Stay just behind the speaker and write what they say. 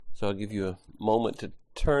So I'll give you a moment to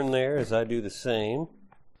turn there as I do the same,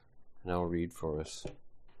 and I'll read for us.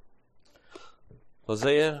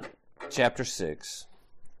 Hosea chapter 6.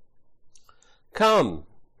 Come,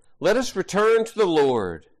 let us return to the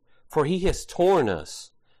Lord, for he has torn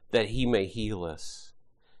us, that he may heal us.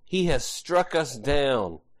 He has struck us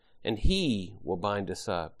down, and he will bind us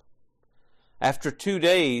up. After 2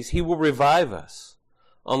 days he will revive us.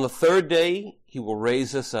 On the third day he will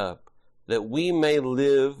raise us up, that we may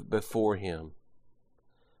live before him.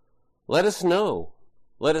 Let us know,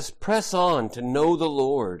 let us press on to know the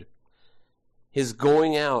Lord. His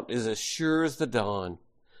going out is as sure as the dawn.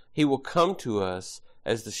 He will come to us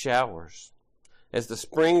as the showers, as the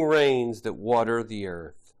spring rains that water the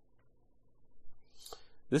earth.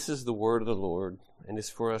 This is the word of the Lord, and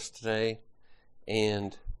it's for us today.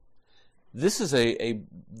 And this is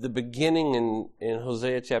the beginning in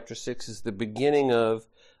Hosea chapter 6 is the beginning of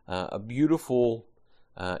a beautiful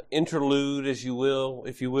interlude, if you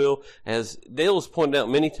will. As Dale has pointed out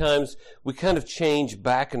many times, we kind of change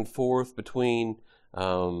back and forth between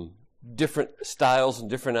different styles and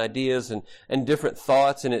different ideas and different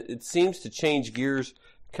thoughts, and it seems to change gears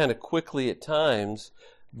kind of quickly at times.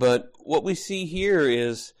 But what we see here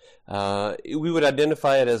is we would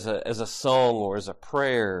identify it as a song or as a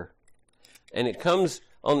prayer, and it comes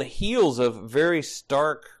on the heels of very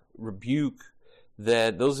stark rebuke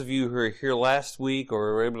that those of you who were here last week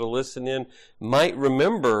or were able to listen in might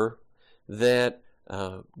remember that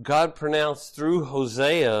God pronounced through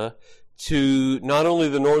Hosea to not only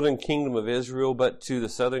the northern kingdom of Israel, but to the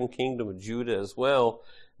southern kingdom of Judah as well,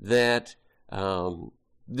 that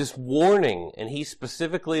this warning, and he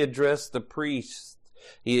specifically addressed the priests.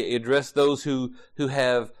 He addressed those who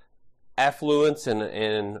have affluence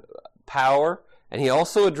and power, and he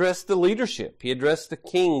also addressed the leadership. He addressed the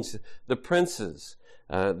kings, the princes,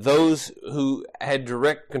 those who had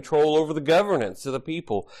direct control over the governance of the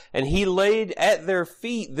people. And he laid at their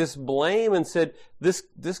feet this blame and said,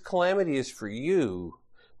 this calamity is for you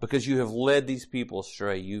because you have led these people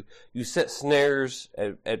astray. You set snares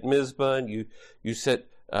at Mizpah, and you set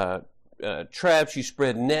traps, you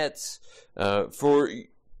spread nets for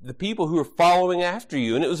the people who are following after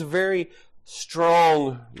you. And it was a very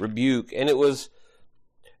strong rebuke, and it was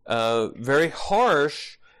very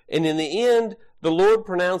harsh. And in the end, the Lord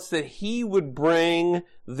pronounced that he would bring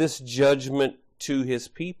this judgment to his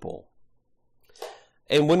people.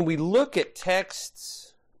 And when we look at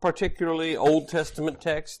texts, particularly Old Testament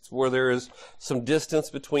texts, where there is some distance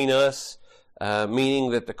between us,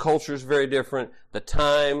 meaning that the culture is very different, the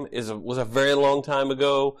time was a very long time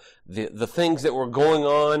ago, the things that were going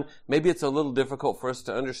on, maybe it's a little difficult for us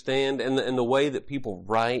to understand, and the way that people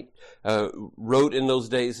wrote in those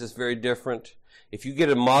days is very different. If you get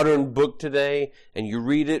a modern book today and you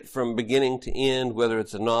read it from beginning to end, whether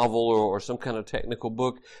it's a novel or some kind of technical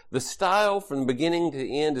book, the style from beginning to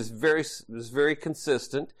end is very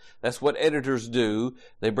consistent. That's what editors do.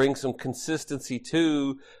 They bring some consistency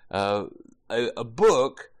to a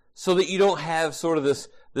book so that you don't have sort of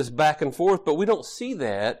this back and forth. But we don't see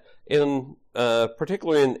that in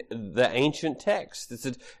particularly in the ancient text.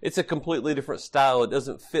 It's a completely different style. It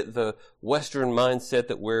doesn't fit the Western mindset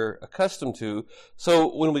that we're accustomed to.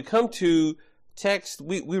 So when we come to text,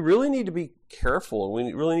 we really need to be careful.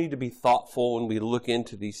 We really need to be thoughtful when we look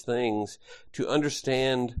into these things to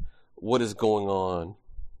understand what is going on.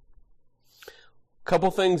 A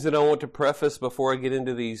couple things that I want to preface before I get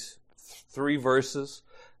into these 3 verses.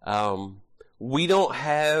 We don't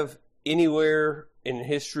have anywhere in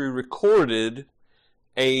history recorded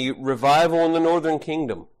a revival in the northern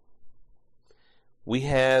kingdom. We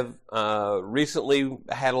have recently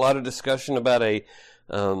had a lot of discussion about a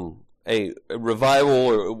revival,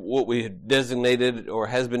 or what we had designated or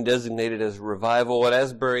has been designated as a revival at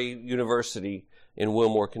Asbury University in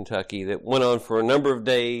Wilmore, Kentucky, that went on for a number of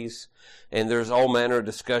days. And there's all manner of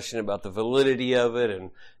discussion about the validity of it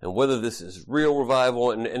and whether this is real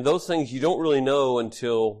revival. And those things you don't really know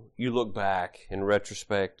until you look back in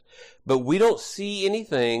retrospect. But we don't see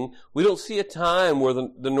anything. We don't see a time where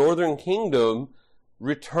the northern kingdom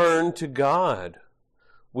returned to God.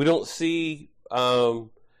 We don't see the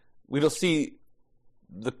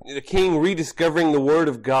king rediscovering the word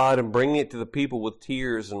of God and bringing it to the people with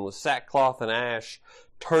tears and with sackcloth and ash,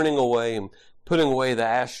 turning away and putting away the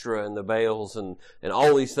Asherah and the Baals and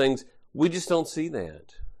all these things. We just don't see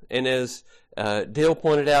that. And as Dale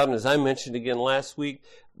pointed out, and as I mentioned again last week,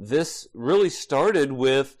 this really started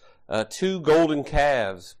with 2 golden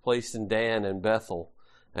calves placed in Dan and Bethel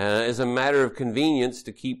as a matter of convenience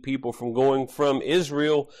to keep people from going from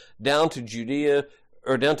Israel down to Judea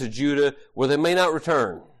or down to Judah, where they may not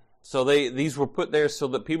return. So these were put there so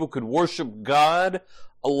that people could worship God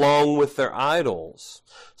along with their idols.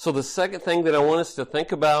 So the second thing that I want us to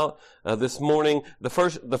think about this morning, the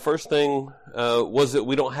first thing was that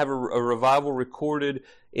we don't have a revival recorded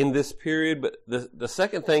in this period, but the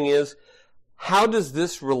second thing is, how does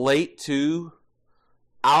this relate to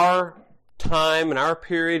our time and our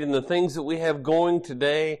period and the things that we have going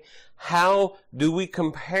today? How do we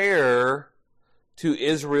compare to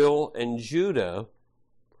Israel and Judah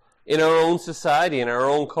in our own society, in our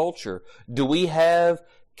own culture? Do we have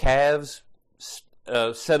calves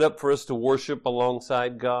set up for us to worship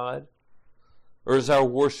alongside God? Or is our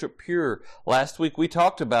worship pure? Last week we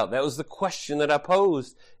talked about, that was the question that I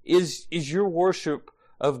posed. Is your worship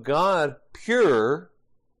of God pure?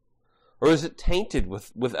 Or is it tainted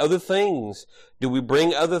with other things? Do we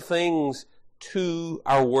bring other things to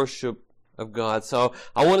our worship of God? So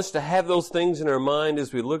I want us to have those things in our mind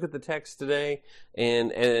as we look at the text today,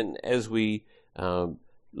 and as we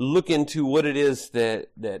look into what it is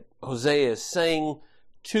that Hosea is saying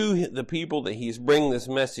to the people that he's bringing this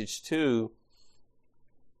message to.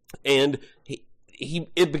 And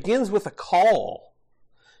it begins with a call.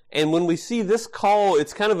 And when we see this call,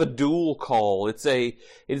 it's kind of a dual call. It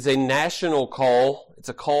is a national call. It's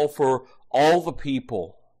a call for all the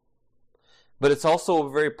people. But it's also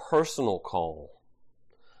a very personal call.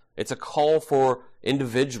 It's a call for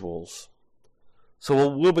individuals. So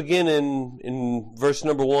we'll begin in verse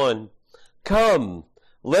number 1. Come,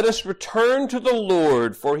 let us return to the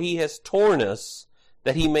Lord, for he has torn us,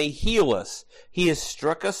 that he may heal us. He has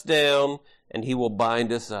struck us down, and he will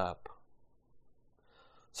bind us up.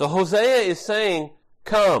 So Hosea is saying,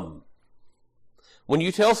 come. When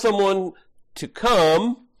you tell someone to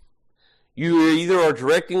come, you either are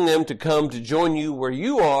directing them to come to join you where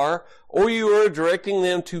you are, or you are directing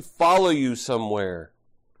them to follow you somewhere.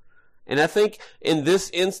 And I think in this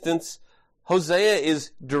instance, Hosea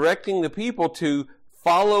is directing the people to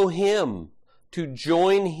follow him, to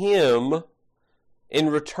join him in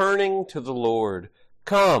returning to the Lord.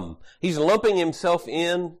 Come. He's lumping himself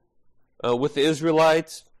in with the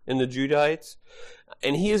Israelites and the Judites,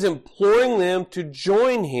 and he is imploring them to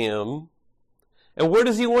join him. And where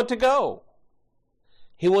does he want to go?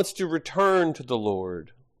 He wants to return to the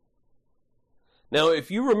Lord. Now,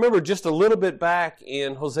 if you remember just a little bit back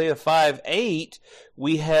in Hosea 5:8,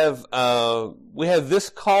 we have this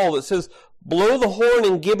call that says, blow the horn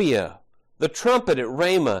in Gibeah, the trumpet at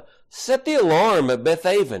Ramah, set the alarm at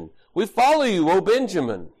Bethaven. We follow you, O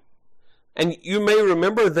Benjamin. And you may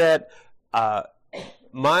remember that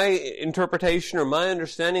my interpretation or my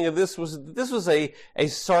understanding of this was a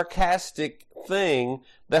sarcastic thing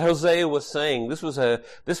that Hosea was saying.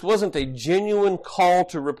 This wasn't a genuine call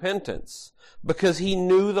to repentance, because he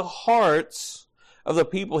knew the hearts of the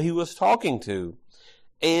people he was talking to.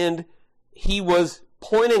 And he was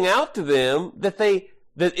pointing out to them that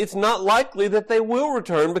it's not likely that they will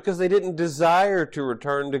return because they didn't desire to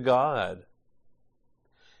return to God.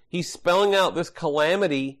 He's spelling out this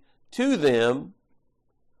calamity to them,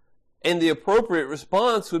 and the appropriate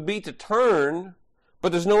response would be to turn,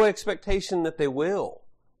 but there's no expectation that they will.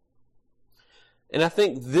 And I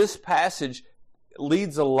think this passage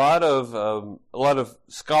leads a lot of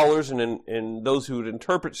scholars and those who would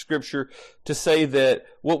interpret Scripture to say that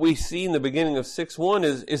what we see in the beginning of 6:1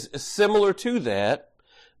 is similar to that.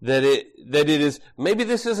 That it is, maybe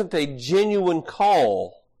this isn't a genuine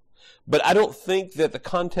call, but I don't think that the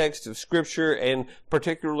context of Scripture, and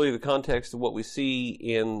particularly the context of what we see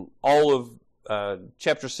in all of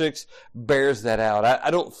chapter 6, bears that out.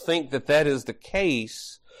 I don't think that is the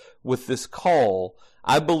case with this call.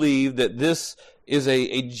 I believe that this is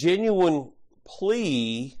a genuine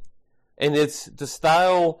plea, and the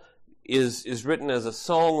style is written as a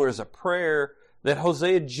song or as a prayer, that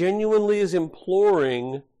Hosea genuinely is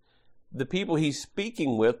imploring the people he's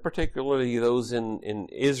speaking with, particularly those in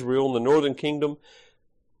Israel, in the northern kingdom,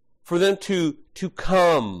 for them to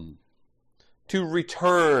come, to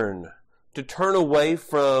return, to turn away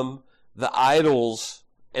from the idols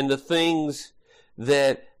and the things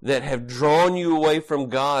that have drawn you away from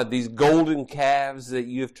God, these golden calves that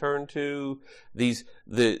you have turned to,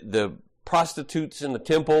 the prostitutes in the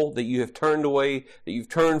temple that you have turned away, that you've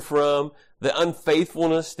turned from, the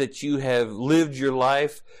unfaithfulness that you have lived your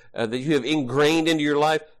life, that you have ingrained into your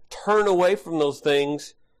life. Turn away from those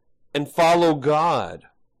things and follow God.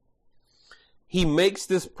 He makes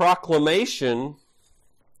this proclamation,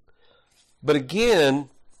 but again,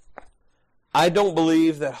 I don't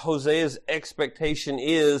believe that Hosea's expectation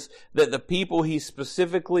is that the people he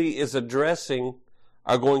specifically is addressing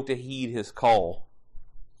are going to heed his call.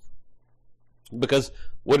 Because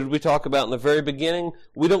What did we talk about in the very beginning?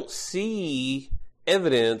 We don't see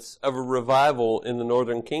evidence of a revival in the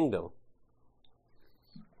northern kingdom.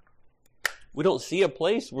 We don't see a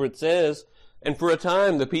place where it says, and for a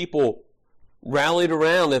time the people rallied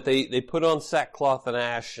around that they put on sackcloth and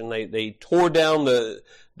ash, and they tore down the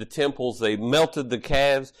temples, they melted the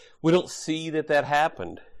calves. We don't see that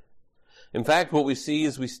happened. In fact, what we see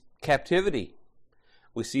is captivity.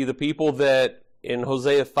 We see the people that in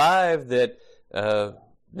Hosea 5 that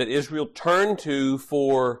Israel turned to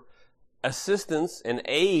for assistance and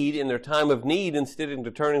aid in their time of need instead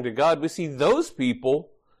of turning to God. We see those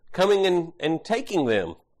people coming and taking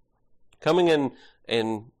them, coming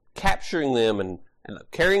and capturing them and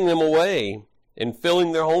carrying them away and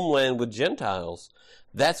filling their homeland with Gentiles.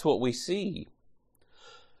 That's what we see.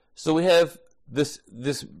 So we have this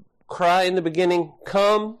cry in the beginning,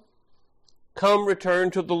 come,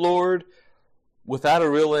 return to the Lord, without a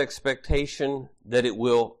real expectation that it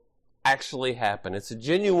will actually happen. It's a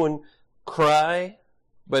genuine cry.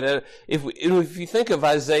 But if you think of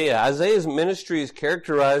Isaiah's ministry is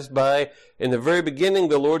characterized by, in the very beginning,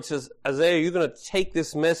 the Lord says, Isaiah, you're going to take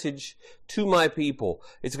this message to my people.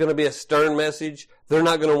 It's going to be a stern message. They're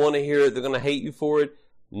not going to want to hear it. They're going to hate you for it.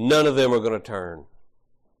 None of them are going to turn.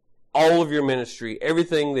 All of your ministry,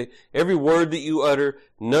 every word that you utter,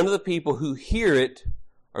 none of the people who hear it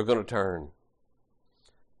are going to turn.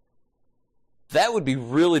 That would be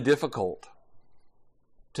really difficult.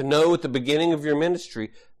 To know at the beginning of your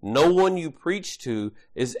ministry, no one you preach to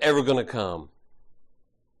is ever going to come.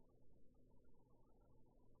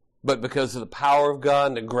 But because of the power of God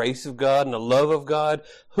and the grace of God and the love of God,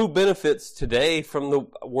 who benefits today from the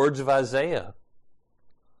words of Isaiah?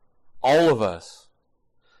 All of us.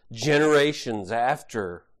 Generations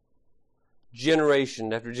after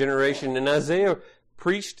generation after generation. And Isaiah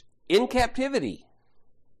preached in captivity.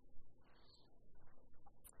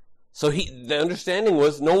 So the understanding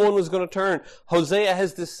was no one was going to turn. Hosea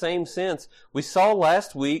has this same sense. We saw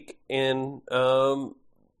last week in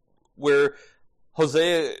where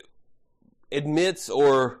Hosea admits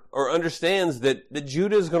or understands that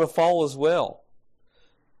Judah is going to fall as well.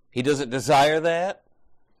 He doesn't desire that.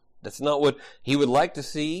 That's not what he would like to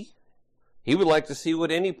see. He would like to see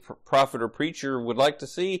what any prophet or preacher would like to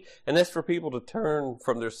see, and that's for people to turn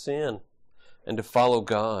from their sin and to follow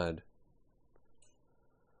God.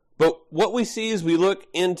 But what we see as we look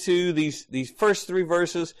into these first three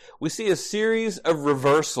verses, we see a series of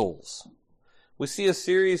reversals. We see a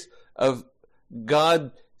series of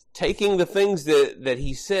God taking the things that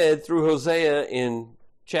he said through Hosea in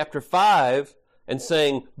chapter 5 and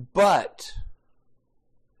saying, but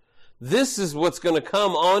this is what's going to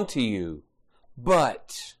come onto you.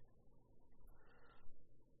 But.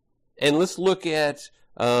 And let's look at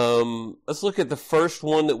the first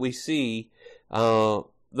one that we see.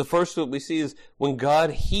 The first that we see is when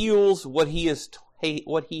God heals what he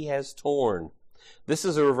has torn. This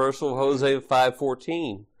is a reversal of Hosea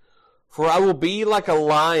 5:14. For I will be like a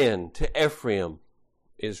lion to Ephraim,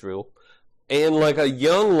 Israel, and like a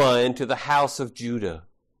young lion to the house of Judah.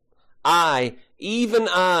 I, even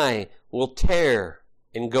I, will tear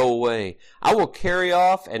and go away. I will carry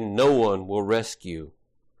off and no one will rescue.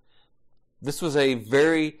 This was a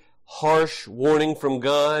very harsh warning from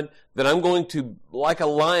God that I'm going to, like a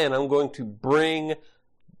lion, I'm going to bring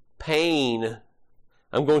pain.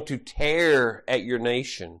 I'm going to tear at your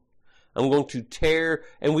nation. I'm going to tear.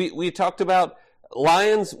 And we talked about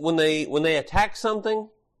lions, when they attack something,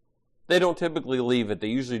 they don't typically leave it. They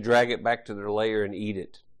usually drag it back to their lair and eat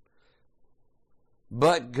it.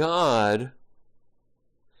 But God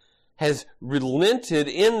has relented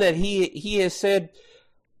in that he has said,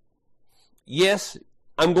 yes,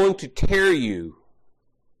 I'm going to tear you.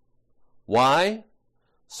 Why?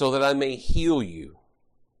 So that I may heal you.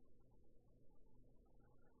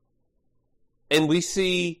 And we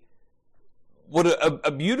see what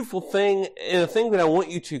a beautiful thing, and a thing that I want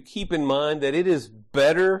you to keep in mind, that it is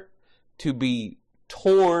better to be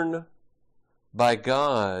torn by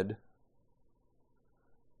God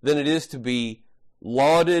than it is to be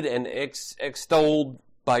lauded and extolled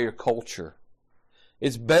by your culture.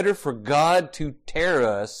 It's better for God to tear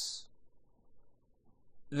us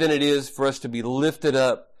than it is for us to be lifted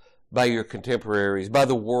up by your contemporaries, by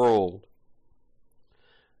the world.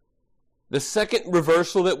 The second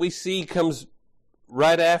reversal that we see comes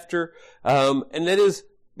right after, and that is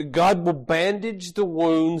God will bandage the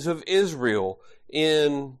wounds of Israel.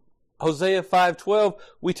 In Hosea 5:12,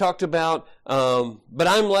 we talked about, but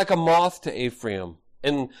I'm like a moth to Ephraim,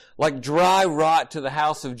 and like dry rot to the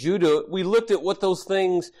house of Judah. We looked at what those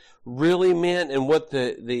things really meant and what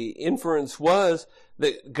the inference was,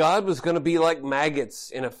 that God was going to be like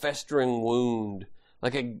maggots in a festering wound,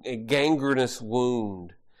 like a gangrenous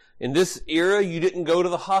wound. In this era, you didn't go to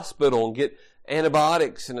the hospital and get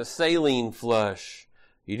antibiotics and a saline flush.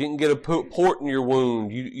 You didn't get a port in your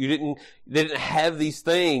wound. They didn't have these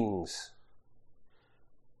things.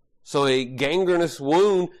 So a gangrenous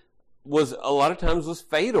wound a lot of times was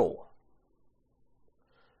fatal.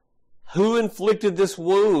 Who inflicted this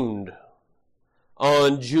wound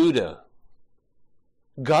on Judah?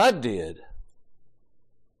 God did.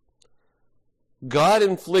 God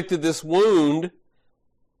inflicted this wound,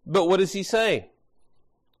 but what does he say?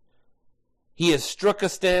 He has struck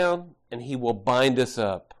us down, and he will bind us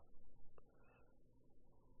up.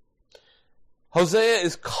 Hosea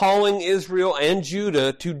is calling Israel and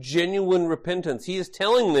Judah to genuine repentance. He is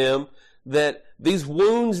telling them that these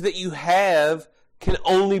wounds that you have can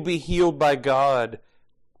only be healed by God.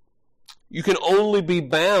 You can only be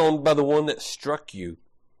bound by the one that struck you.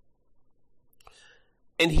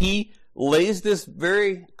 And he lays this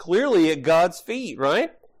very clearly at God's feet,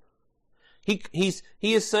 right? He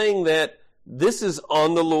is saying that this is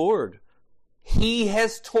on the Lord. He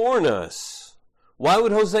has torn us. Why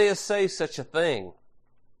would Hosea say such a thing?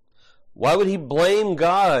 Why would he blame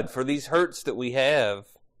God for these hurts that we have?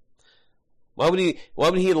 Why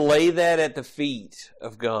would he lay that at the feet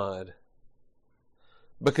of God?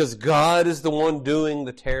 Because God is the one doing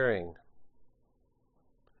the tearing.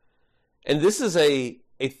 And this is a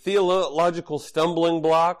theological stumbling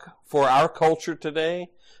block for our culture today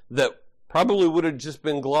that probably would have just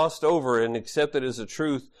been glossed over and accepted as a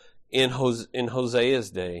truth in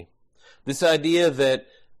Hosea's day. This idea that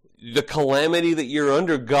the calamity that you're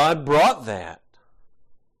under, God brought that.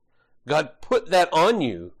 God put that on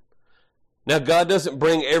you. Now, God doesn't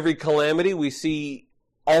bring every calamity. We see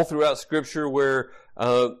all throughout Scripture where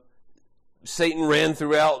Satan ran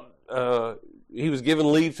throughout, he was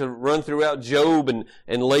given leave to run throughout Job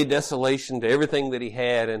and lay desolation to everything that he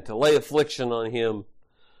had and to lay affliction on him.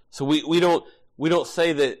 So we don't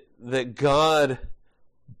say that God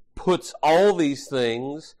puts all these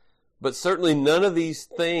things, but certainly none of these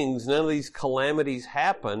calamities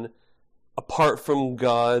happen apart from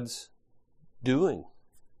God's doing.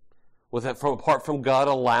 Apart from God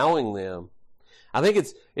allowing them. I think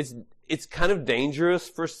it's kind of dangerous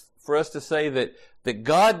for us to say that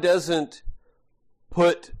God doesn't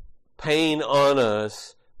put pain on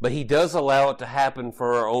us, but he does allow it to happen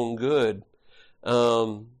for our own good.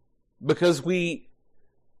 Because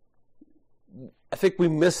I think we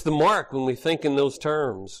miss the mark when we think in those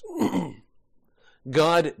terms.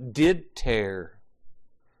 God did tear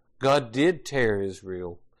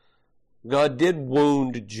Israel. God did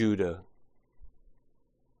wound Judah.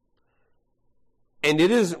 And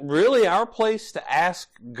it is really our place to ask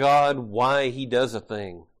God why he does a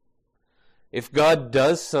thing. If God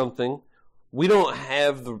does something, we don't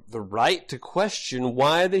have the right to question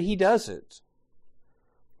why that he does it.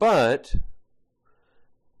 But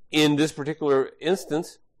in this particular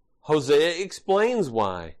instance, Hosea explains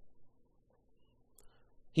why.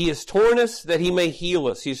 He has torn us that he may heal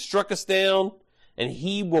us. He has struck us down and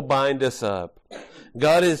he will bind us up.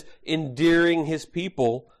 God is endearing his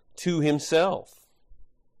people to himself.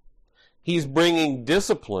 He's bringing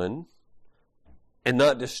discipline and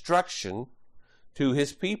not destruction to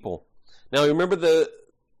his people. Now remember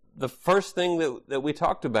the first thing that we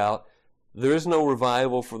talked about, there is no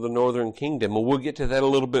revival for the northern kingdom. And we'll get to that a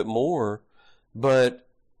little bit more. But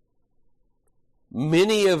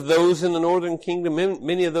many of those in the northern kingdom,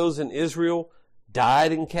 many of those in Israel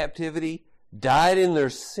died in captivity, died in their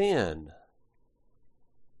sin.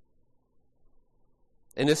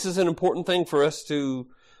 And this is an important thing for us to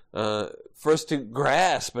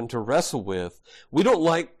grasp and to wrestle with. We don't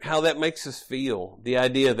like how that makes us feel, the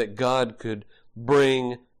idea that God could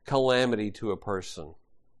bring calamity to a person.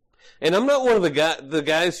 And I'm not one of the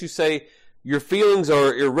guys who say your feelings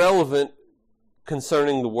are irrelevant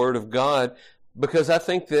concerning the Word of God, because I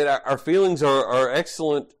think that our feelings are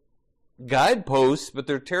excellent guideposts, but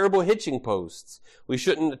they're terrible hitching posts. We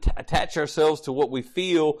shouldn't attach ourselves to what we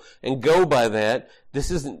feel and go by that.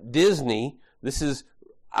 This isn't Disney. This is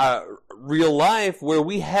real life where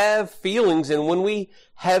we have feelings, and when we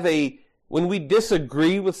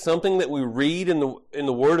disagree with something that we read in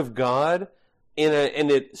the Word of God,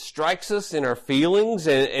 and it strikes us in our feelings,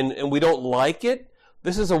 and we don't like it,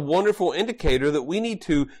 this is a wonderful indicator that we need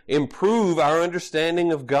to improve our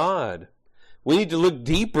understanding of God. We need to look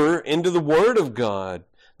deeper into the Word of God.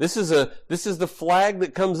 This is the flag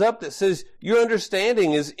that comes up that says your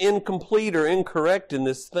understanding is incomplete or incorrect in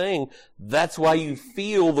this thing. That's why you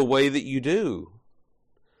feel the way that you do.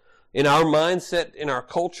 In our mindset, in our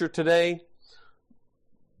culture today,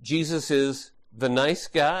 Jesus is the nice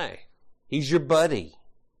guy. He's your buddy.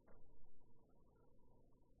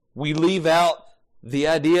 We leave out the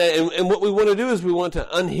idea, and what we want to do is we want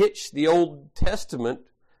to unhitch the Old Testament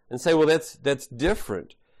and say, well, that's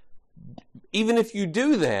different. Even if you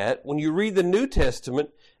do that, when you read the New Testament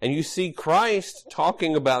and you see Christ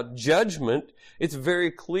talking about judgment, it's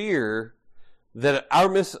very clear that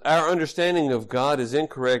our understanding of God is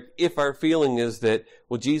incorrect if our feeling is that,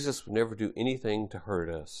 well, Jesus would never do anything to hurt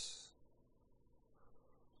us.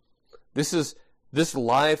 This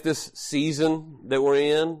life, this season that we're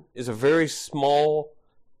in is a very small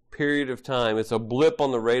period of time. It's a blip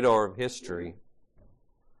on the radar of history.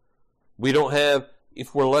 We don't have,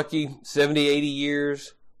 if we're lucky, 70, 80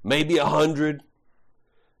 years, maybe 100,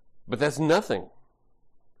 but that's nothing.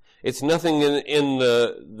 It's nothing in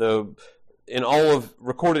all of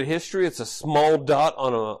recorded history. It's a small dot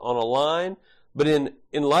on a line, but in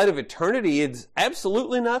light of eternity, it's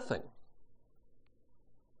absolutely nothing.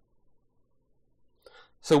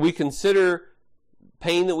 So we consider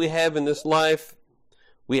pain that we have in this life,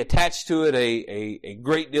 we attach to it a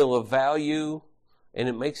great deal of value, and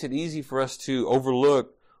it makes it easy for us to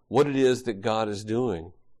overlook what it is that God is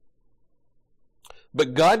doing.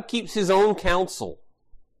 But God keeps His own counsel.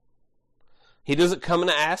 He doesn't come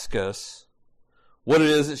and ask us what it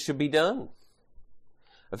is that should be done.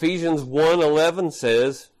 Ephesians 1:11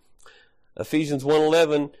 says, Ephesians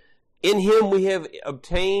 1:11, in Him we have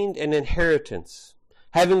obtained an inheritance,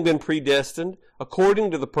 having been predestined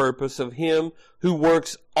according to the purpose of Him who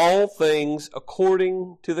works all things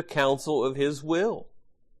according to the counsel of His will.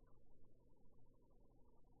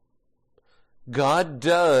 God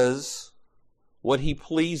does what He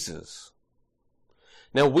pleases.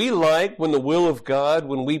 Now, we like when the will of God,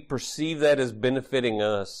 when we perceive that as benefiting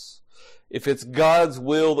us. If it's God's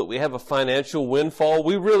will that we have a financial windfall,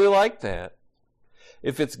 we really like that.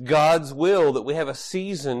 If it's God's will that we have a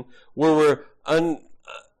season where we're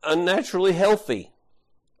unnaturally healthy,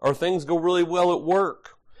 or things go really well at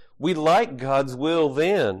work, we like God's will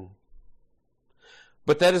then.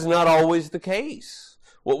 But that is not always the case.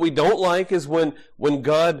 What we don't like is when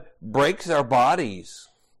God breaks our bodies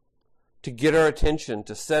to get our attention,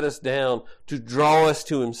 to set us down, to draw us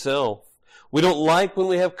to Himself. We don't like when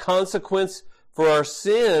we have consequence for our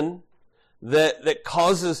sin that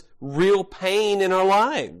causes real pain in our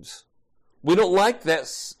lives. We don't like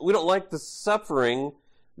that. We don't like the suffering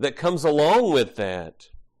that comes along with that.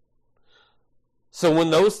 So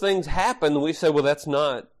when those things happen, we say, well, that's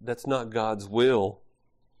not God's will.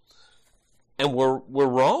 And we're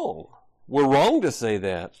wrong. We're wrong to say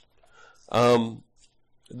that.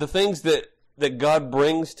 The things that God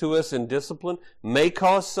brings to us in discipline may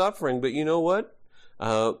cause suffering, but you know what?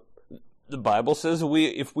 The Bible says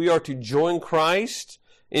if we are to join Christ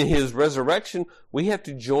in His resurrection, we have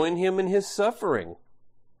to join Him in His suffering.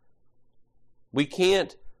 We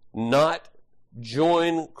can't not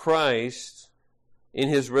join Christ in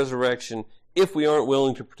His resurrection if we aren't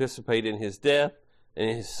willing to participate in His death and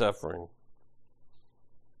in His suffering.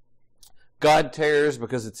 God tears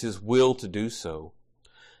because it's His will to do so.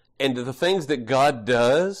 And the things that God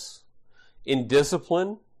does in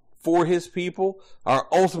discipline for His people are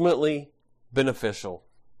ultimately beneficial.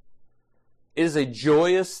 It is a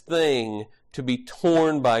joyous thing to be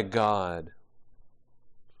torn by God.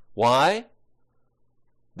 Why?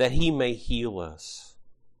 That He may heal us.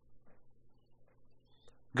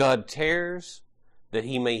 God tears that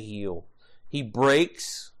He may heal. He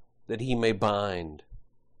breaks that He may bind.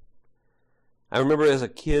 I remember as a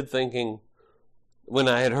kid thinking, when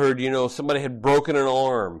I had heard, somebody had broken an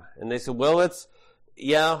arm, and they said, well, it's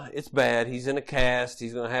bad. He's in a cast.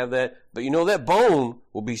 He's going to have that. But that bone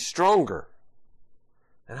will be stronger.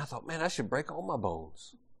 And I thought, man, I should break all my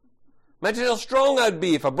bones. Imagine how strong I'd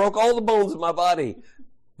be if I broke all the bones in my body.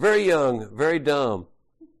 Very young, very dumb.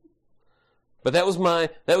 But that was my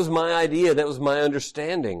idea. That was my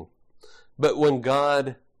understanding. But when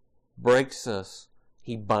God breaks us,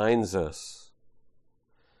 He binds us.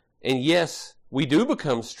 And yes, we do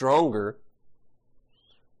become stronger.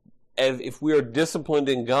 If we are disciplined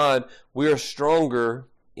in God, we are stronger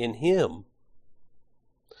in Him.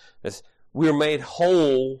 We are made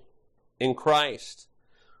whole in Christ.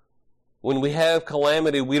 When we have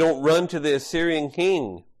calamity, we don't run to the Assyrian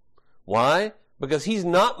king. Why? Because he's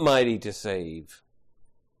not mighty to save.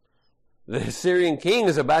 The Assyrian king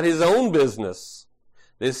is about his own business.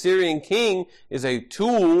 The Assyrian king is a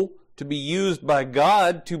tool to be used by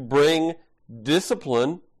God to bring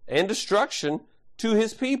discipline and destruction to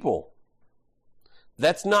His people.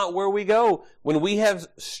 That's not where we go. When we have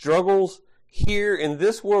struggles here in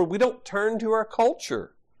this world, we don't turn to our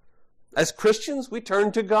culture. As Christians, we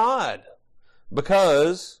turn to God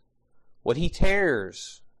because what He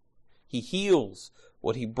tears, He heals.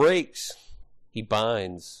 What He breaks, He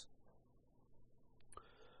binds.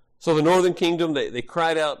 So the northern kingdom, they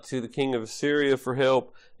cried out to the king of Assyria for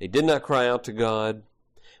help. They did not cry out to God.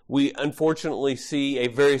 We unfortunately see a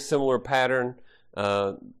very similar pattern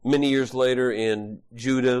many years later in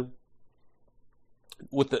Judah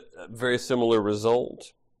with a very similar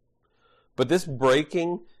result. But this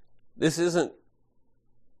breaking, this isn't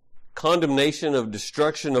condemnation of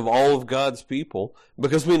destruction of all of God's people,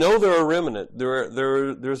 because we know there are a remnant.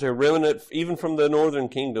 There's a remnant even from the northern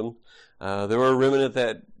kingdom. There were a remnant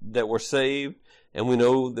that were saved, and we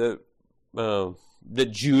know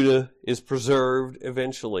that Judah is preserved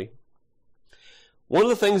eventually. One of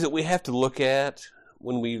the things that we have to look at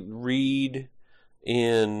when we read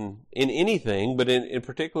in anything, but in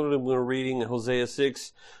particular when we're reading Hosea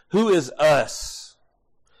 6, who is us?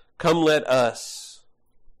 Come let us.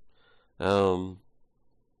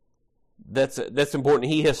 That's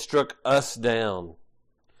important. He has struck us down.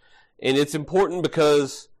 And it's important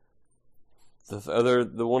because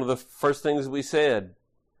one of the first things we said,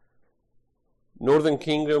 Northern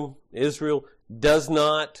Kingdom, Israel, does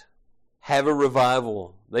not have a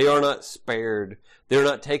revival. They are not spared. They're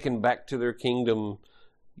not taken back to their kingdom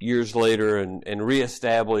years later and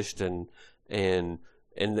reestablished and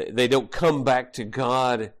they don't come back to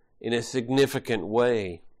God in a significant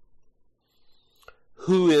way.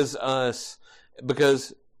 Who is us?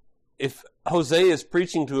 Because if Hosea is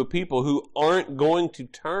preaching to a people who aren't going to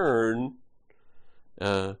turn,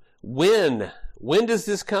 when does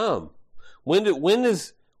this come? When are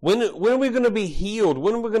we going to be healed?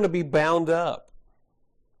 When are we going to be bound up?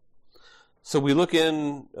 So we look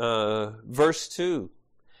in verse 2.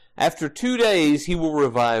 After 2 days He will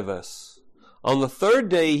revive us. On the third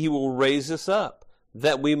day He will raise us up,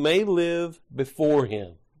 that we may live before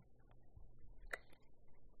Him.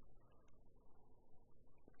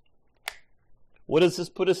 What does this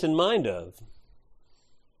put us in mind of?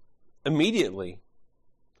 Immediately,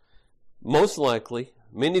 most likely,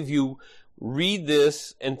 many of you read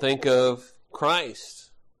this and think of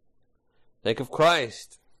Christ. Think of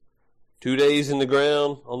Christ. 2 days in the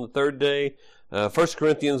ground, on the third day. 1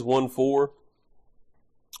 Corinthians 1:4.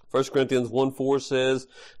 1 Corinthians 1:4 says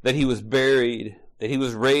that He was buried, that He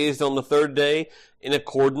was raised on the third day in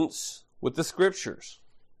accordance with the Scriptures.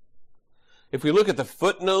 If we look at the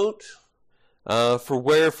footnote for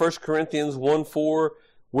where 1 Corinthians 1:4,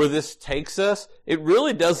 where this takes us, it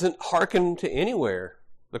really doesn't hearken to anywhere.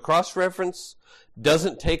 The cross-reference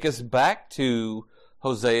doesn't take us back to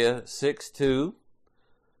Hosea 6:2.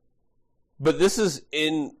 But this is,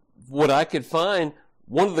 in what I could find,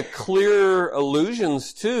 one of the clear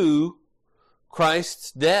allusions to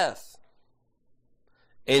Christ's death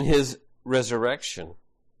and His resurrection.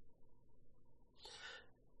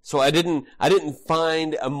 So I didn't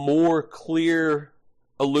find a more clear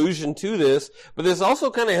allusion to this, but this also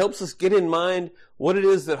kind of helps us get in mind what it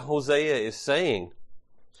is that Hosea is saying.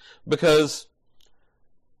 Because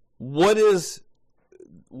what is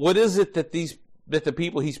it that the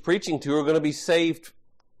people he's preaching to are going to be saved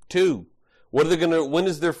to? When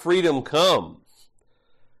does their freedom come?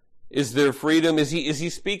 Is there freedom? Is he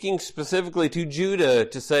speaking specifically to Judah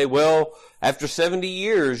to say, well, after 70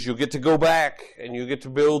 years, you'll get to go back and you get to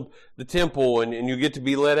build the temple and you get to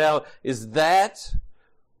be let out? Is that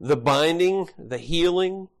the binding, the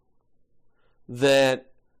healing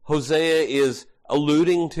that Hosea is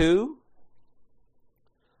alluding to?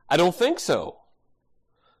 I don't think so.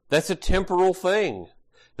 That's a temporal thing.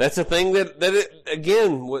 That's a thing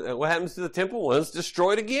again, what happens to the temple? Well, it's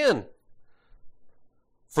destroyed again.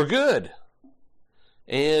 For good.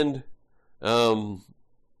 And in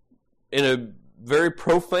a very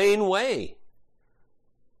profane way.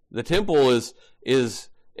 The temple is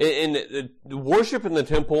and the worship in the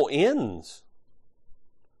temple ends.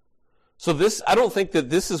 So I don't think that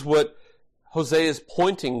this is what Hosea is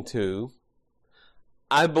pointing to.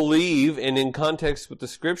 I believe, and in context with the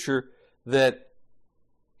Scripture, that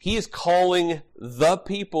he is calling the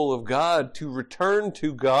people of God to return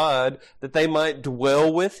to God that they might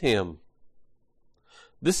dwell with Him.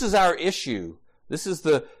 This is our issue. This is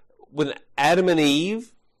when Adam and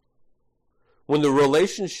Eve, when the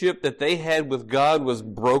relationship that they had with God was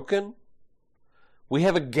broken, we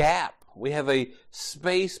have a gap. We have a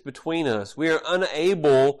space between us. We are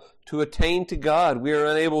unable to attain to God. We are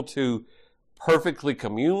unable to perfectly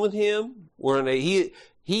commune with Him.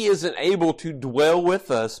 He isn't able to dwell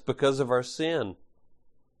with us because of our sin.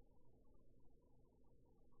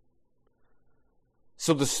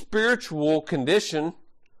 So the spiritual condition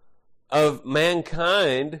of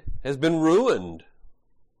mankind has been ruined.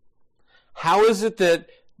 How is it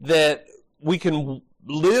that we can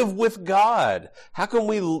live with God? How can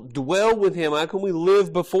we dwell with Him? How can we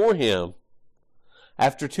live before Him?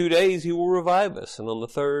 After 2 days, He will revive us, and on the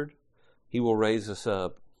third, He will raise us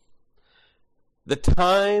up. The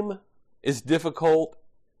time is difficult.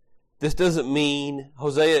 This doesn't mean,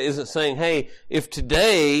 Hosea isn't saying, hey, if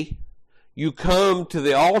today you come to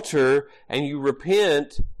the altar and you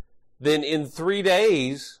repent, then in 3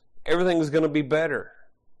 days, everything is going to be better.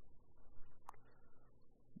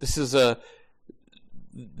 This is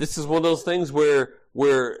one of those things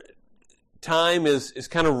where time is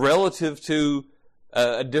kind of relative to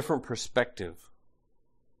a different perspective.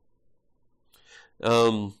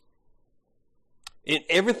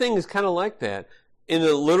 Everything is kind of like that. In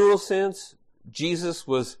a literal sense, Jesus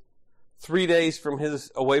was 3 days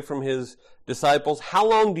away from his disciples. How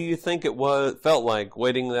long do you think it felt like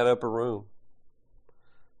waiting in that upper room?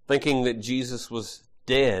 Thinking that Jesus was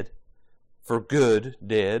dead, for good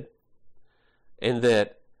dead, and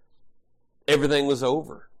that everything was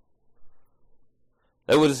over.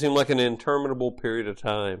 That would have seemed like an interminable period of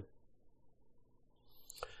time.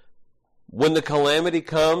 When the calamity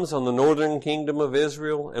comes on the northern kingdom of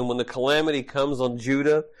Israel, and when the calamity comes on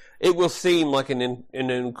Judah, it will seem like an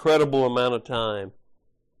incredible amount of time.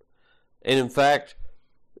 And in fact,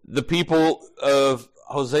 the people of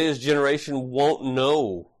Hosea's generation won't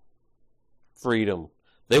know freedom.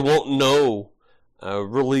 They won't know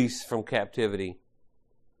release from captivity.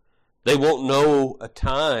 They won't know a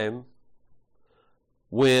time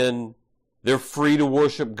when they're free to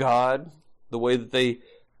worship God the way that they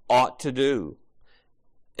ought to do.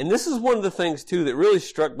 And this is one of the things, too, that really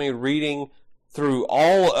struck me reading through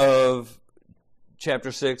all of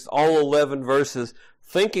chapter 6, all 11 verses,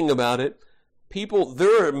 thinking about it.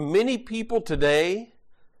 There are many people today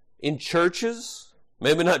in churches,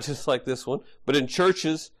 maybe not just like this one, but in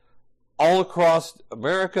churches all across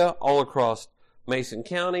America, all across Mason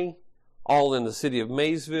County, all in the city of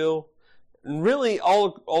Maysville, and really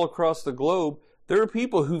all across the globe. There are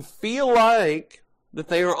people who feel like that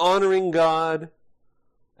they are honoring God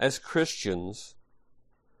as Christians,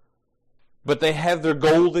 but they have their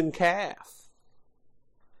golden calf.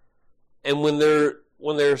 And when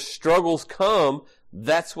their struggles come,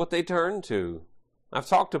 that's what they turn to. I've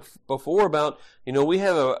talked before about, we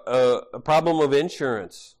have a problem of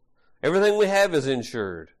insurance. Everything we have is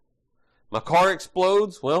insured. My car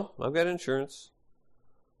explodes, well, I've got insurance.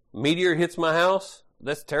 Meteor hits my house,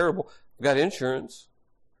 that's terrible. I've got insurance.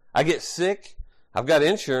 I get sick, I've got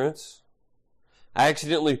insurance. I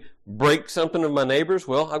accidentally break something of my neighbor's,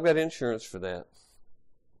 well, I've got insurance for that.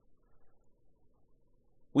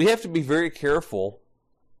 We have to be very careful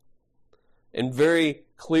and very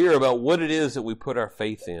clear about what it is that we put our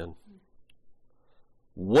faith in.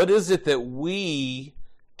 What is it that we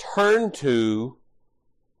turn to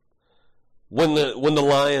when the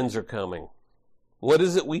lions are coming? What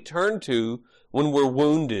is it we turn to when we're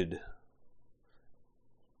wounded?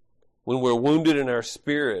 When we're wounded in our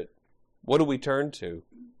spirit, what do we turn to?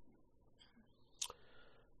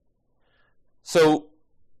 So,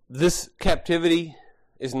 this captivity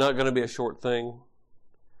is not going to be a short thing.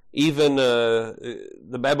 Even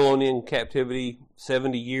the Babylonian captivity,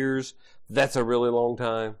 70 years, that's a really long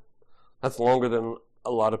time. That's longer than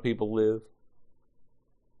a lot of people live.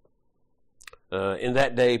 In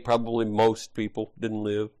that day, probably most people didn't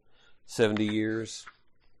live 70 years.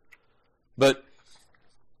 But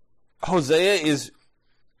Hosea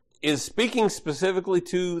is speaking specifically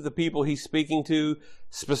to the people he's speaking to,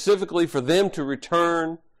 specifically for them to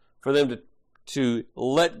return, for them to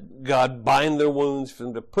let God bind their wounds, for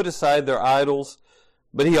them to put aside their idols.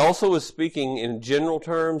 But he also is speaking in general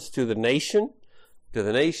terms to the nation, to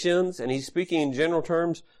the nations, and he's speaking in general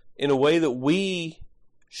terms in a way that we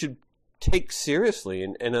should take seriously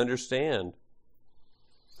and understand.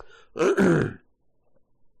 So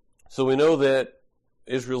we know that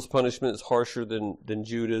Israel's punishment is harsher than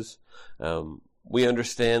Judah's. We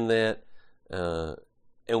understand that.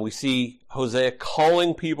 And we see Hosea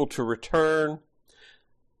calling people to return.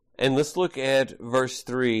 And let's look at verse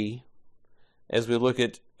 3 as we look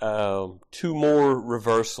at two more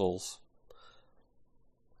reversals.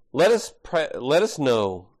 Let us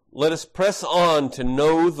know. Let us press on to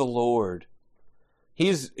know the Lord.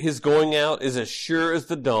 His going out is as sure as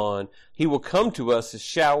the dawn. He will come to us as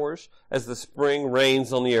showers, as the spring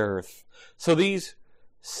rains on the earth. So these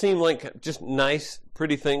seem like just nice,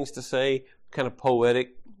 pretty things to say, kind of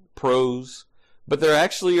poetic prose, but they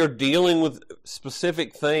actually are dealing with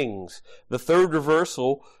specific things. The third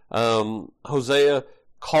reversal, Hosea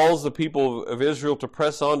calls the people of Israel to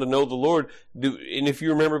press on to know the Lord. And if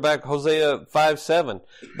you remember back Hosea 5:7,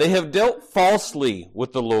 they have dealt falsely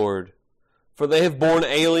with the Lord, for they have borne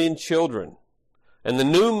alien children, and the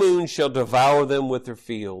new moon shall devour them with their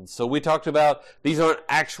fields. So we talked about these aren't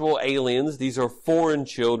actual aliens. These are foreign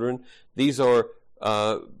children. These are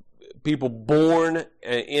people born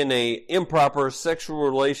in a improper sexual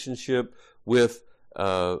relationship with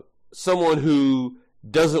someone who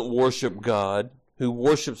doesn't worship God, who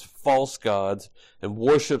worships false gods and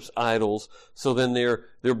worships idols. So then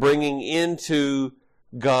they're bringing into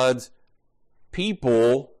God's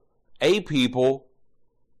people a people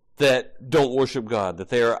that don't worship God, that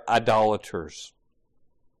they are idolaters.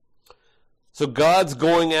 So God's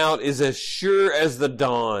going out is as sure as the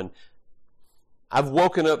dawn. I've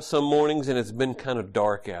woken up some mornings and it's been kind of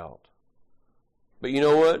dark out. But you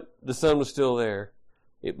know what? The sun was still there.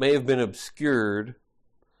 It may have been obscured,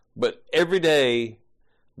 but every day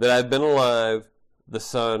that I've been alive, the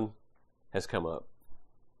sun has come up.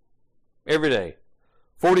 Every day.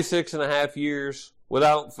 46 and a half years,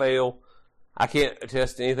 without fail. I can't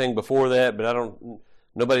attest to anything before that, but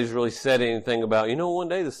nobody's really said anything about, one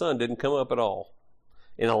day the sun didn't come up at all.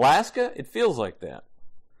 In Alaska, it feels like that.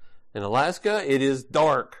 In Alaska, it is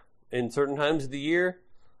dark in certain times of the year,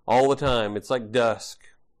 all the time. It's like dusk.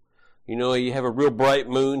 You have a real bright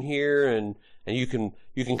moon here, and you can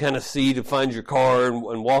kind of see to find your car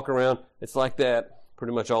and walk around. It's like that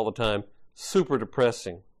pretty much all the time. Super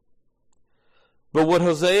depressing. But what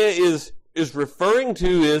Hosea is referring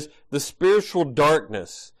to is the spiritual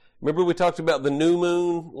darkness. Remember we talked about the new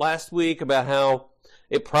moon last week, about how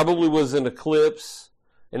it probably was an eclipse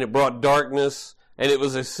and it brought darkness, and it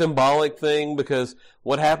was a symbolic thing, because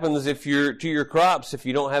what happens to your crops if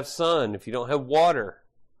you don't have sun, if you don't have water?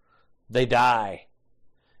 They die.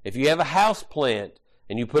 If you have a house plant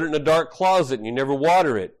and you put it in a dark closet and you never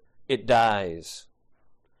water it, it dies.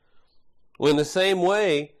 Well, in the same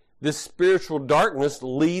way, this spiritual darkness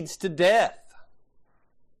leads to death.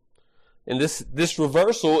 And this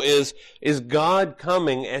reversal is God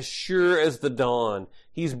coming as sure as the dawn.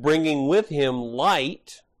 He's bringing with him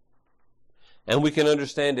light, and we can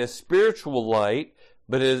understand as spiritual light,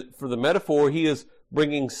 but for the metaphor, he is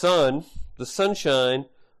bringing the sunshine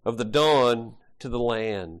of the dawn to the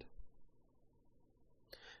land.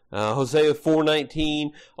 Hosea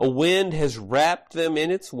 4:19, a wind has wrapped them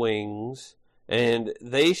in its wings, and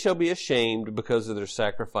they shall be ashamed because of their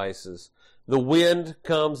sacrifices. The wind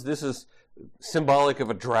comes. This is symbolic of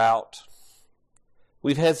a drought.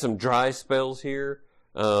 We've had some dry spells here.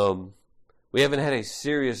 We haven't had a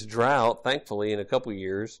serious drought, thankfully, in a couple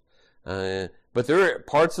years. But there are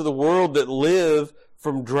parts of the world that live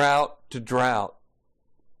from drought to drought.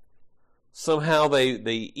 Somehow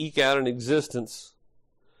they eke out an existence.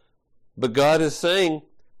 But God is saying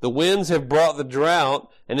the winds have brought the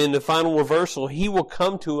drought, and in the final reversal, he will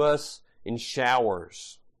come to us in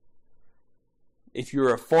showers. If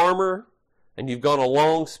you're a farmer and you've gone a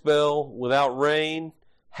long spell without rain,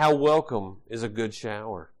 how welcome is a good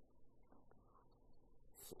shower?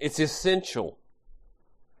 It's essential.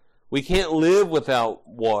 We can't live without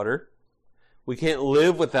water. We can't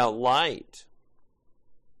live without light.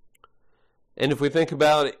 And if we think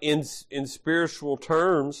about it in spiritual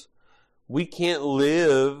terms, we can't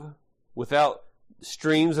live without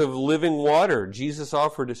streams of living water. Jesus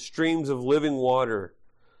offered streams of living water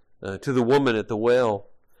to the woman at the well.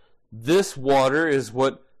 This water is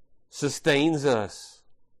what sustains us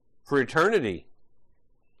for eternity.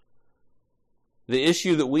 The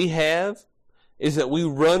issue that we have is that we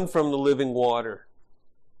run from the living water.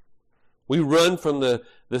 We run from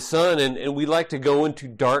the sun, and we like to go into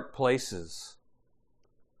dark places.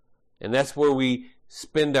 And that's where we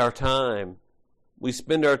spend our time. We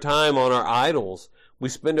spend our time on our idols. We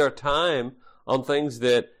spend our time on things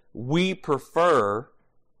that we prefer,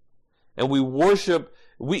 and we worship.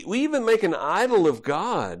 We even make an idol of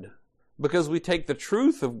God because we take the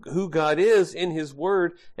truth of who God is in His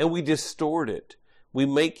Word and we distort it. We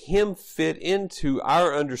make Him fit into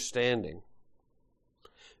our understanding.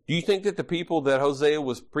 Do you think that the people that Hosea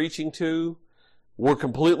was preaching to were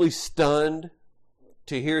completely stunned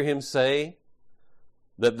to hear him say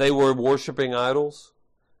that they were worshiping idols?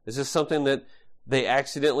 Is this something that they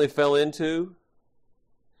accidentally fell into?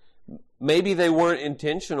 Maybe they weren't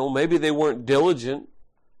intentional. Maybe they weren't diligent.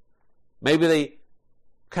 Maybe they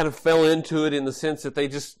kind of fell into it in the sense that they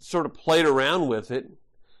just sort of played around with it.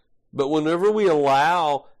 But whenever we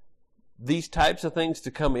allow these types of things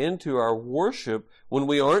to come into our worship, when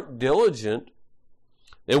we aren't diligent,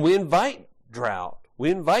 then we invite drought.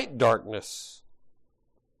 We invite darkness.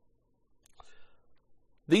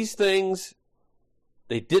 These things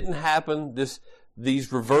didn't happen.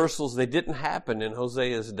 These reversals, they didn't happen in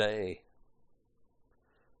Hosea's day.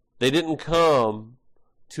 They didn't come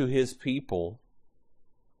to his people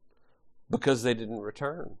because they didn't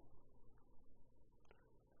return.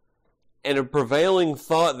 And a prevailing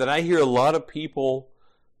thought that I hear a lot of people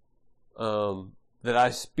that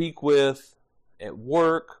I speak with at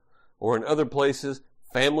work or in other places,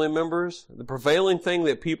 family members, the prevailing thing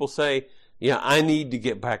that people say, yeah, I need to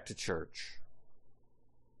get back to church.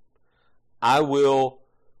 I will,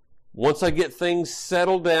 once I get things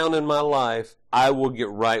settled down in my life, I will get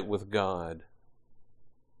right with God.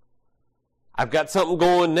 I've got something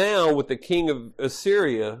going now with the king of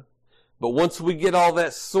Assyria, but once we get all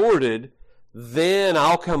that sorted, then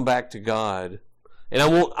I'll come back to God. And I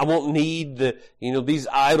won't need these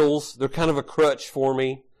idols. They're kind of a crutch for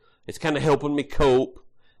me. It's kind of helping me cope,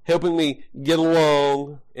 helping me get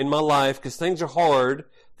along in my life because things are hard,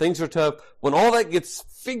 things are tough. When all that gets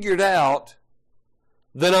figured out,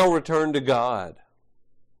 then I'll return to God.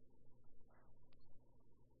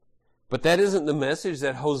 But that isn't the message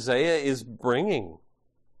that Hosea is bringing.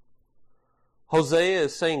 Hosea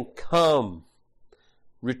is saying, come,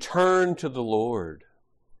 return to the Lord.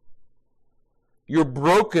 You're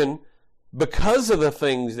broken because of the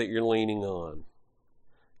things that you're leaning on.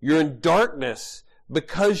 You're in darkness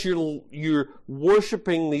because you're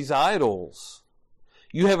worshiping these idols.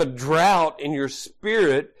 You have a drought in your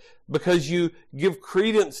spirit because you give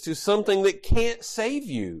credence to something that can't save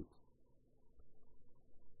you.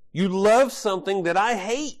 You love something that I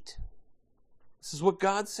hate. This is what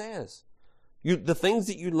God says. The things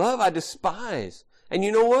that you love, I despise. And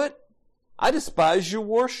you know what? I despise your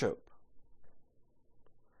worship.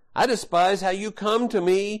 I despise how you come to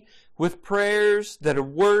me with prayers that are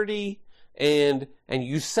wordy and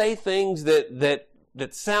you say things that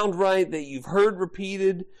sound right, that you've heard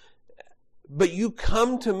repeated, but you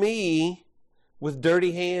come to me with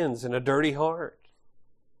dirty hands and a dirty heart.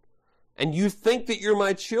 And you think that you're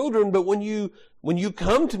my children, but when you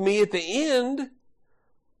come to me at the end,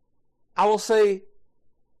 I will say,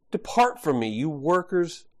 depart from me, you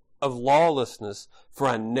workers of lawlessness, for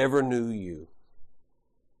I never knew you.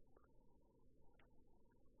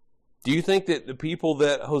 Do you think that the people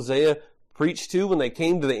that Hosea preached to when they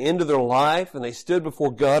came to the end of their life and they stood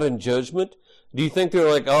before God in judgment, do you think they're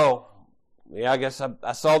like, oh, yeah, I guess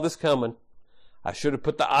I saw this coming. I should have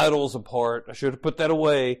put the idols apart. I should have put that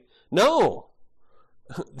away. No.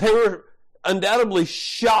 They were undoubtedly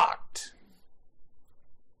shocked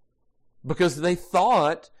because they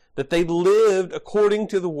thought that they lived according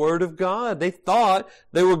to the Word of God. They thought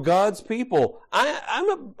they were God's people.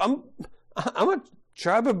 I'm a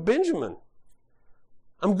tribe of Benjamin.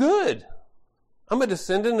 I'm good. I'm a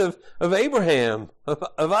descendant of Abraham,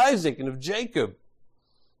 of Isaac, and of Jacob.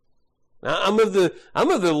 Now, I'm of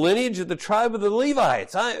the lineage of the tribe of the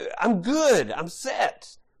Levites. I'm good. I'm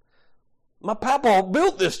set. My papa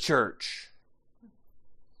built this church.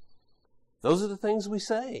 Those are the things we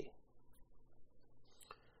say.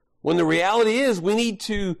 When the reality is we need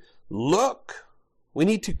to look. We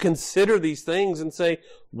need to consider these things and say,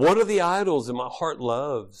 what are the idols that my heart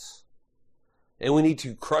loves? And we need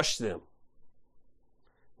to crush them.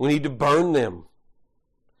 We need to burn them.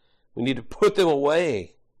 We need to put them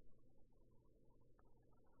away.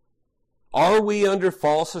 Are we under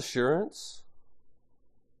false assurance?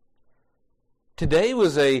 Today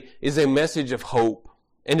is a message of hope.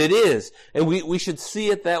 And it is. And we should see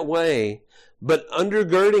it that way. But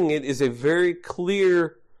undergirding it is a very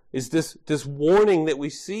clear, is this warning that we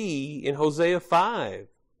see in Hosea 5.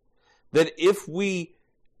 That if we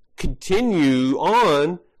continue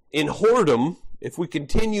on in whoredom, if we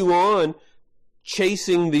continue on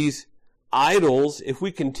chasing these idols, if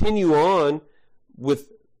we continue on with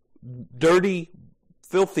dirty,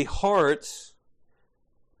 filthy hearts,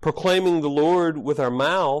 proclaiming the Lord with our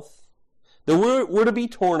mouth, then we're to be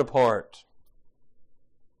torn apart.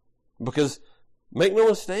 Because, make no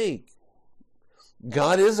mistake,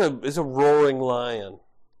 God is a roaring lion.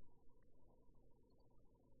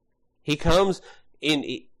 He comes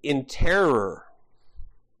in terror.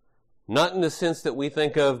 Not in the sense that we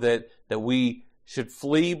think of that we should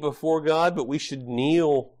flee before God, but we should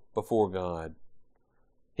kneel before God.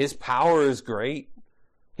 His power is great.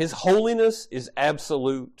 His holiness is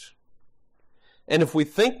absolute. And if we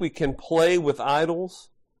think we can play with idols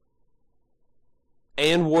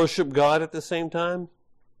and worship God at the same time,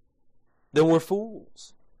 then we're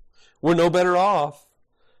fools. We're no better off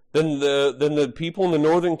than the people in the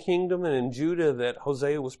northern kingdom and in Judah that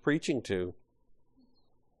Hosea was preaching to.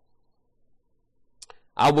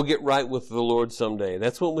 I will get right with the Lord someday.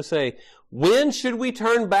 That's what we say. When should we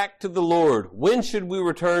turn back to the Lord? When should we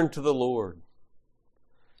return to the Lord?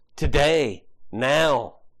 Today,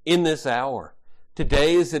 now, in this hour.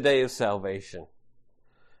 Today is the day of salvation.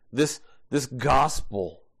 This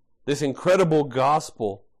gospel, this incredible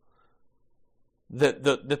gospel that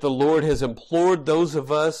the Lord has implored those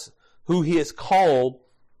of us who He has called,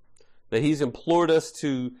 that He's implored us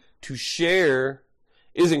to share,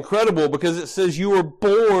 is incredible because it says you were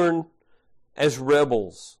born as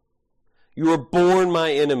rebels. You were born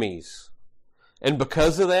my enemies. And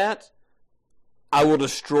because of that, I will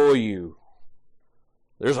destroy you.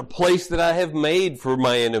 There's a place that I have made for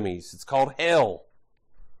my enemies. It's called hell.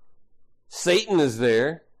 Satan is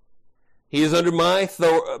there. He is under my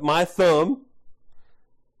thumb.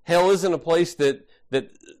 Hell isn't a place that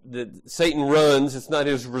Satan runs. It's not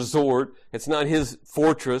his resort. It's not his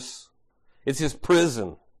fortress. It's his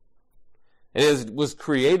prison. And it was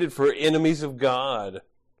created for enemies of God.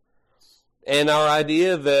 And our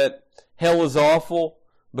idea that hell is awful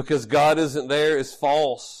because God isn't there is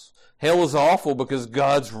false. Hell is awful because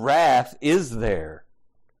God's wrath is there.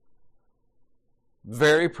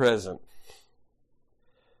 Very present.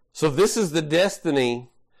 So this is the destiny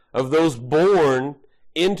of those born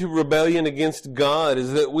into rebellion against God,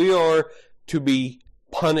 is that we are to be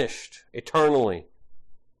punished eternally.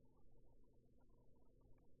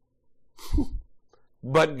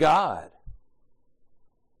 But God,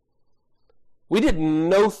 we did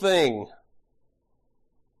no thing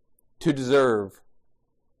to deserve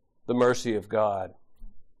the mercy of God.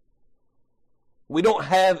 We don't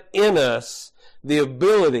have in us the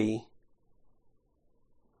ability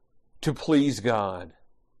to please God.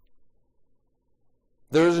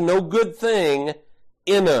 There is no good thing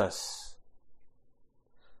in us.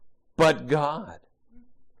 But God,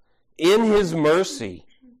 in His mercy,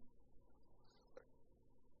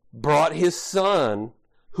 brought His Son,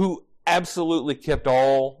 who absolutely kept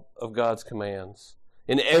all of God's commands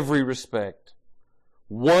in every respect.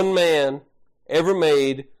 One man ever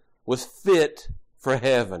made was fit for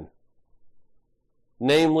heaven,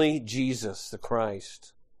 namely Jesus the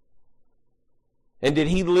Christ. And did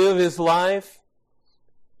He live His life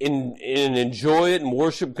and enjoy it and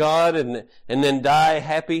worship God and then die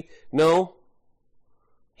happy? No.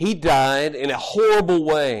 He died in a horrible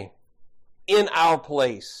way in our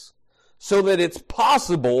place so that it's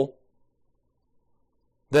possible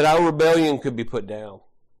that our rebellion could be put down.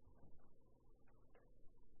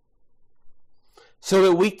 So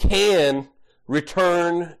that we can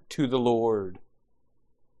return to the Lord.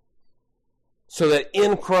 So that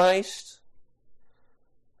in Christ,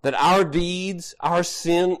 that our deeds, our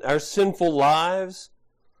sin, our sinful lives,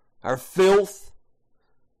 our filth,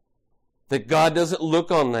 that God doesn't look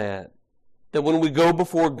on that. That when we go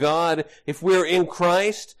before God, if we're in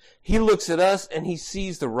Christ, He looks at us and He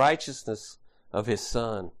sees the righteousness of His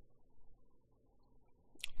Son.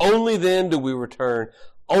 Only then do we return.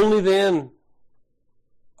 Only then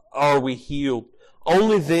are we healed.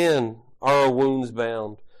 Only then are our wounds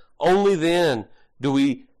bound. Only then do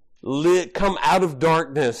we come out of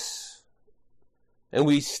darkness and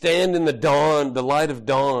we stand in the dawn, the light of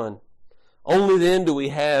dawn. Only then do we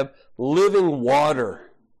have living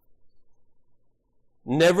water,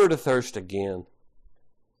 never to thirst again.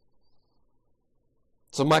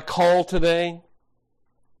 So my call today,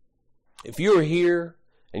 if you're here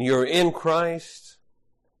and you're in Christ,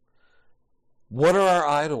 what are our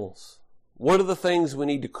idols? What are the things we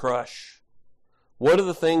need to crush? What are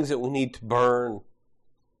the things that we need to burn?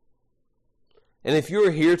 And if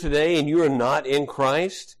you're here today and you are not in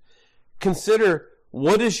Christ, consider,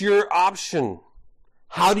 what is your option?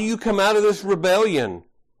 How do you come out of this rebellion?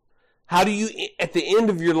 How do you, at the end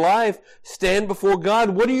of your life, stand before God?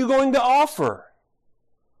 What are you going to offer?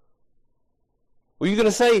 Are you going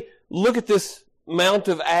to say, look at this mount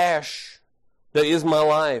of ash that is my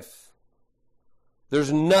life?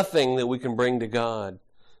 There's nothing that we can bring to God.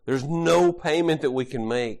 There's no payment that we can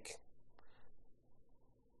make.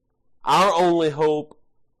 Our only hope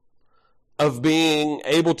of being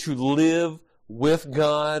able to live with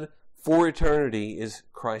God for eternity is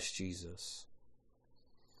Christ Jesus.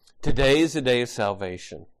 Today is the day of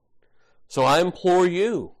salvation. So I implore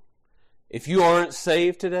you, if you aren't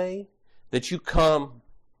saved today, that you come,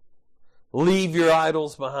 leave your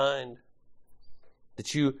idols behind,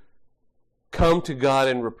 that you come to God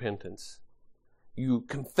in repentance. You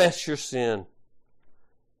confess your sin.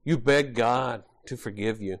 You beg God to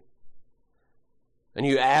forgive you. And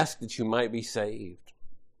you ask that you might be saved.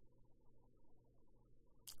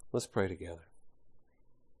 Let's pray together.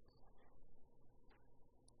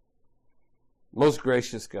 Most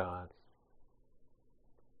gracious God,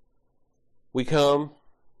 We come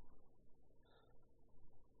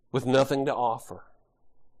with nothing to offer.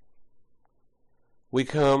 We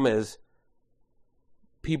come as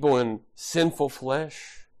people in sinful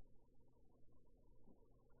flesh.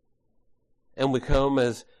 And we come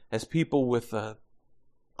as people with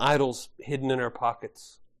idols hidden in our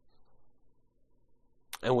pockets.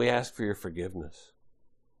 And we ask for your forgiveness.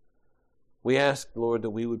 We ask, Lord, that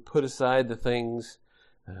we would put aside the things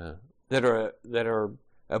that are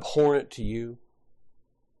abhorrent to you,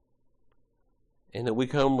 and that we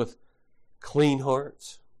come with clean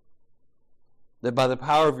hearts, that by the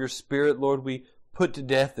power of your Spirit, Lord, we put to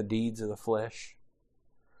death the deeds of the flesh,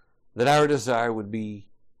 that our desire would be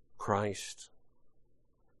Christ,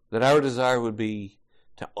 that our desire would be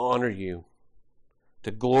to honor you,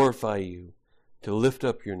 to glorify you, to lift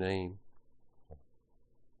up your name.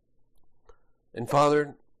 And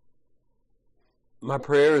Father, my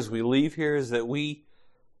prayer as we leave here is that we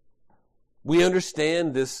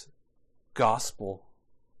understand this gospel,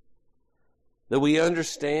 that we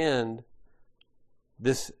understand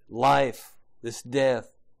this life, this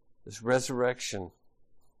death, this resurrection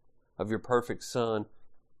of your perfect Son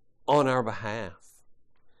on our behalf.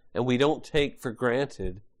 And we don't take for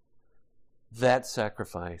granted that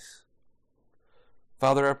sacrifice.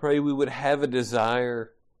 Father, I pray we would have a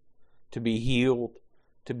desire to be healed,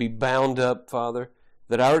 to be bound up, Father,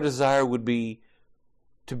 that our desire would be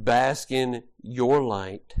to bask in your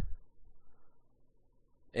light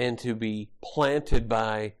and to be planted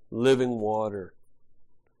by living water,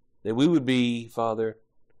 that we would be, Father,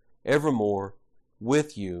 evermore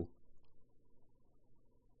with you.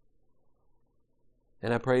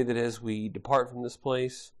 And I pray that as we depart from this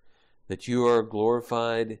place, that you are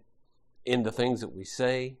glorified in the things that we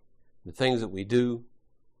say, the things that we do,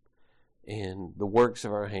 and the works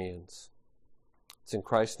of our hands. It's in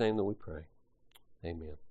Christ's name that we pray. Amen.